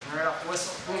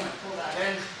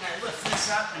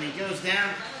up and he goes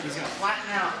down, he's going to flatten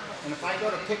out. And if I go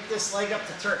to pick this leg up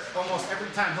to Turk, almost every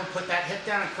time he'll put that hip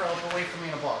down and curl up away from me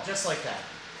in a ball, just like that.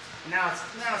 Now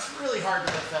it's really hard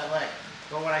to lift that leg.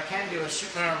 But what I can do is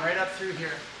shoot my arm right up through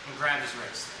here and grab his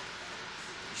wrist.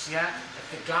 You see that? If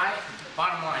the guy,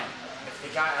 bottom line, if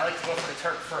the guy, I like to go for the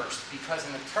Turk first, because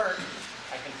in the Turk,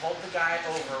 I can hold the guy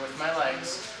over with my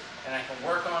legs and I can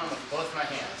work on him with both my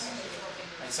hands.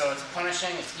 And so it's punishing,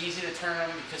 it's easy to turn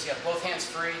him because you have both hands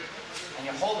free and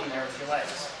you hold him there with your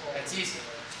legs. It's easy.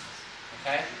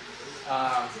 Okay?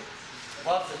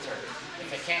 Love the Turk.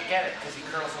 If I can't get it because he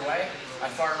curls away, I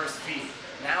far wrist feed.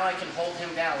 Now I can hold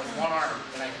him down with one arm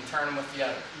and I can turn him with the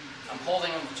other. I'm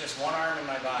holding him with just one arm in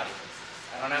my body.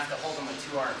 I don't have to hold him with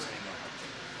two arms anymore.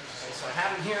 Okay, so I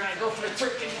have him here and I go for the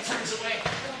Turk and he turns away.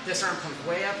 This arm comes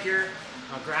way up here.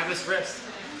 I'll grab his wrist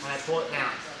and I pull it down.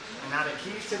 And now the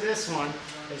key to this one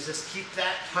is just keep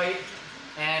that tight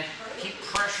and keep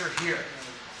pressure here.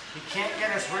 He can't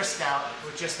get his wrist out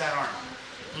with just that arm.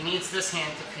 He needs this hand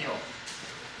to peel.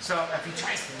 So if he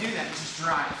tries to do that, just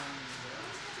drive.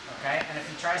 Okay? And if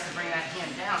he tries to bring that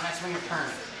hand down, that's when you're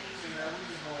turning.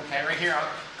 Okay, right here, I'll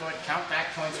go ahead and count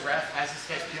back points, ref. As this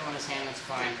guy's peeling his hand, that's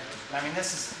fine. I mean, this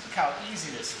is, look how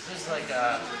easy this is. This is like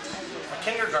a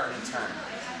kindergarten turn.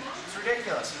 It's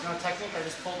ridiculous. There's no technique, I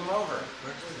just pulled him over.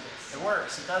 It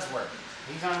works, it does work.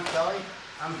 He's on his belly,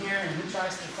 I'm here, and he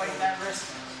tries to fight that wrist.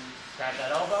 Grab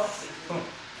that elbow, boom.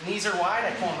 Knees are wide,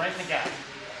 I pull him right in the gap.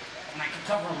 And I can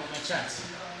cover him with my chest.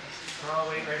 Throw all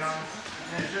the weight right on him.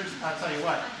 And I'll tell you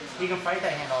what, he can fight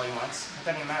that hand all he wants. It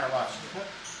doesn't even matter, watch.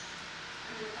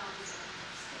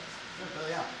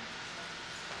 Belly out.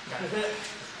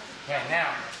 Okay, now,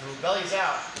 when he bellies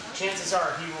out, chances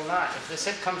are he will not. If this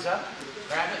hip comes up,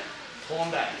 grab it, pull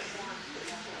him back.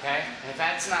 Okay? And if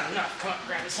that's not enough, come up,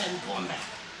 grab his head and pull him back.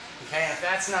 Okay? And if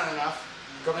that's not enough,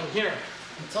 go in here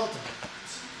and tilt him.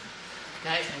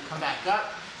 Okay? And come back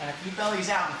up. And if he bellies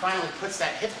out and finally puts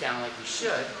that hip down like he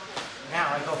should,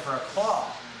 now I go for a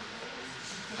claw.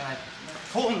 And I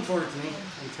pull him towards me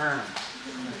and turn him.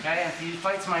 Okay? And if he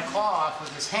fights my claw off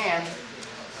with his hand,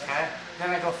 okay, then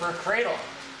I go for a cradle.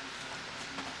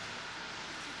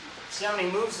 See how many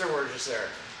moves there were just there?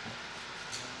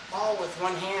 All with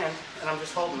one hand, and I'm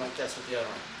just holding like this with the other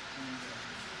one.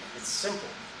 It's simple.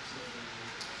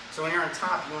 So when you're on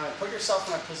top, you want to put yourself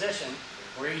in a position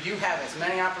where you do have as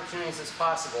many opportunities as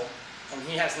possible, and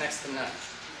he has next to none.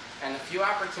 And the few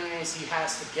opportunities he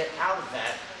has to get out of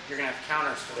that, you're going to have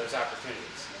counters for those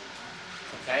opportunities.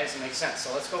 Okay, does it make sense?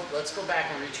 So let's go back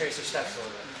and retrace our steps a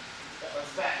little bit.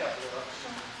 Let's back up a little.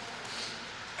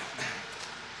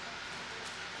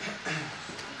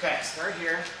 Okay, start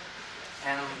here,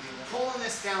 and I'm going to be pulling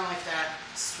this down like that,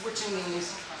 switching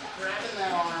knees, grabbing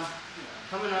that arm,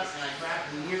 coming up, and I grab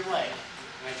the near leg,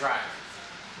 and I drive.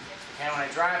 Okay, when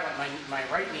I drive, my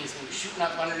right knee is going to be shooting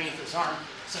up underneath his arm,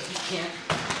 so he can't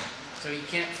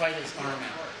fight his arm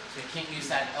out. So he can't use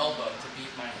that elbow to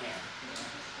beat my hand.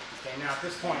 Okay, now at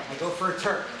this point, I go for a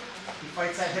Turk. He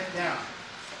fights that hip down.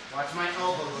 Watch my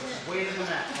elbow go way to the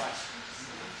mat. Watch.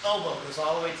 Elbow goes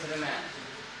all the way to the mat.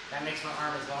 That makes my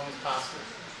arm as long as possible.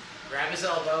 Grab his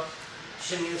elbow,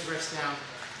 shimmy his wrist down,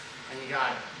 and you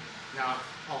got it. Now,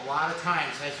 a lot of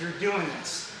times as you're doing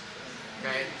this,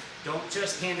 okay, don't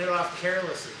just hand it off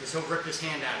carelessly because he'll rip his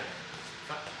hand out of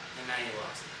it. And now you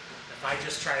lost it. If I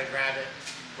just try to grab it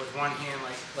with one hand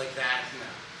like that, no.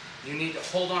 You need to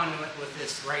hold on to it with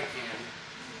this right hand,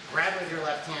 grab it with your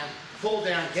left hand, pull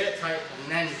down, get it tight,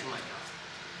 and then you can let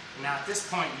go. Now at this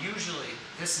point, usually,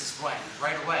 this is when,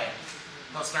 right away,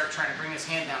 he'll start trying to bring his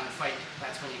hand down and fight you.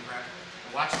 That's when you grab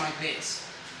it. Watch my base.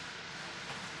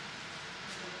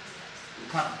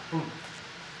 Come, boom.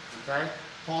 Okay?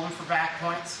 Hold him for back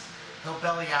points. He'll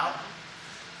belly out.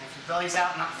 And if he bellies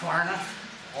out not far enough,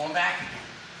 pull him back again.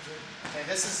 Okay,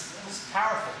 this is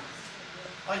powerful.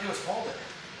 All you do is hold it.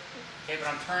 Okay, but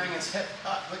I'm turning his hip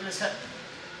up. Look at his hip.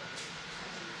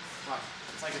 Watch.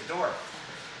 It's like a door.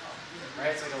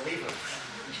 Right? It's like a lever.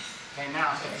 Okay,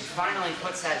 now, if he finally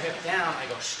puts that hip down, I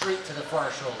go straight to the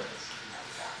far shoulder.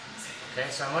 Okay,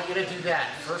 so I want you to do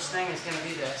that. First thing is going to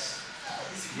be this.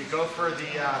 You go for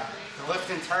the lift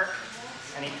and Turk,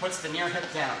 and he puts the near hip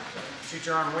down. Shoot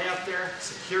your arm way up there,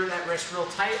 secure that wrist real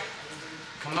tight,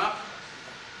 come up,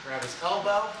 grab his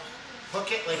elbow,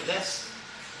 hook it like this,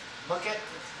 hook it,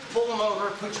 pull him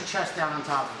over, put your chest down on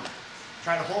top of him.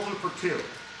 Try to hold him for 2.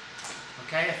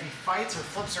 Okay, if he fights or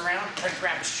flips around, try to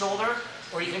grab his shoulder,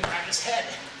 or you can grab his head.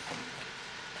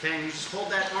 Okay, and you just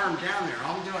hold that arm down there.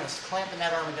 All I'm doing is clamping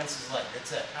that arm against his leg.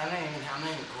 That's it. I'm not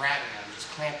even grabbing it, I'm just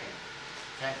clamping.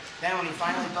 Okay? Then when he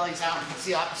finally bellies out, you can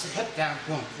see opposite hip down,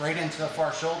 boom, right into the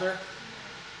far shoulder.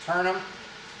 Turn him,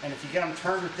 And if you get them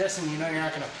turned with this and you know you're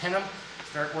not going to pin them,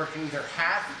 start working either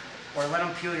half or let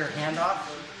him peel your hand off.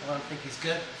 Let him think he's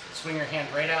good. Swing your hand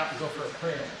right out and go for a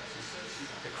cradle.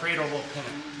 The cradle will pin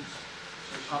him.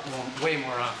 Way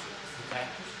more often. Okay?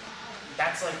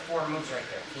 That's like 4 moves right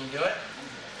there. Can you do it?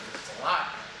 It's a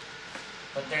lot.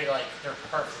 But they're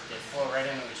perfect. They flow right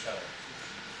into each other.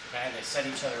 Okay? They set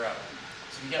each other up.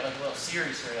 So you get like a little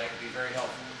series here that could be very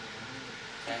helpful.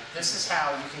 Okay? This is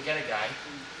how you can get a guy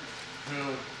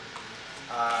who,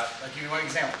 like give you one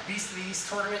example. Beast of the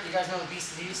East tournament. You guys know the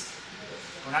Beast of the East?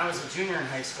 When I was a junior in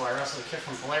high school, I wrestled a kid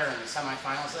from Blair in the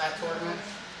semifinals of that tournament.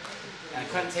 And I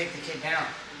couldn't take the kid down.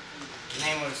 His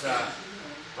name was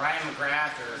Brian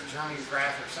McGrath or Jeremy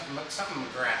McGrath or something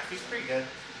McGrath. He's pretty good.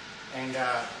 And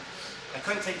I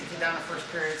couldn't take the kid down the first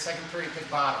period. Second period, pick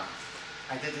bottom.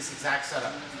 I did this exact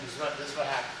setup. This is what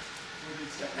happened.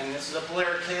 And this is a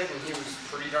Blair kid, and he was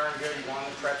pretty darn good. He won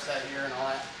the preps that year and all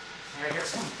that. And right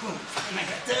here's boom, and I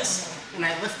got this, and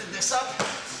I lifted this up,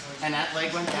 and that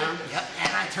leg went down. Yep,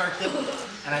 and I turked him,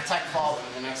 and I tech followed him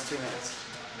in the next 2 minutes.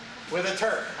 With a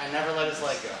turk, I never let his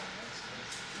leg go.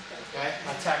 Okay,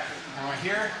 I teched him. I went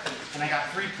here, and I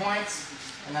got 3 points,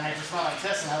 and then I just went like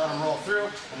this, and I let him roll through,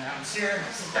 and then I was here,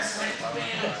 this way, bam,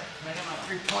 and I got my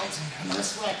 3 points, and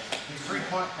this way, and 3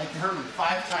 points. I hurt him 5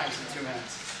 times in 2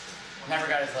 minutes. Never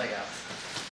got his leg out.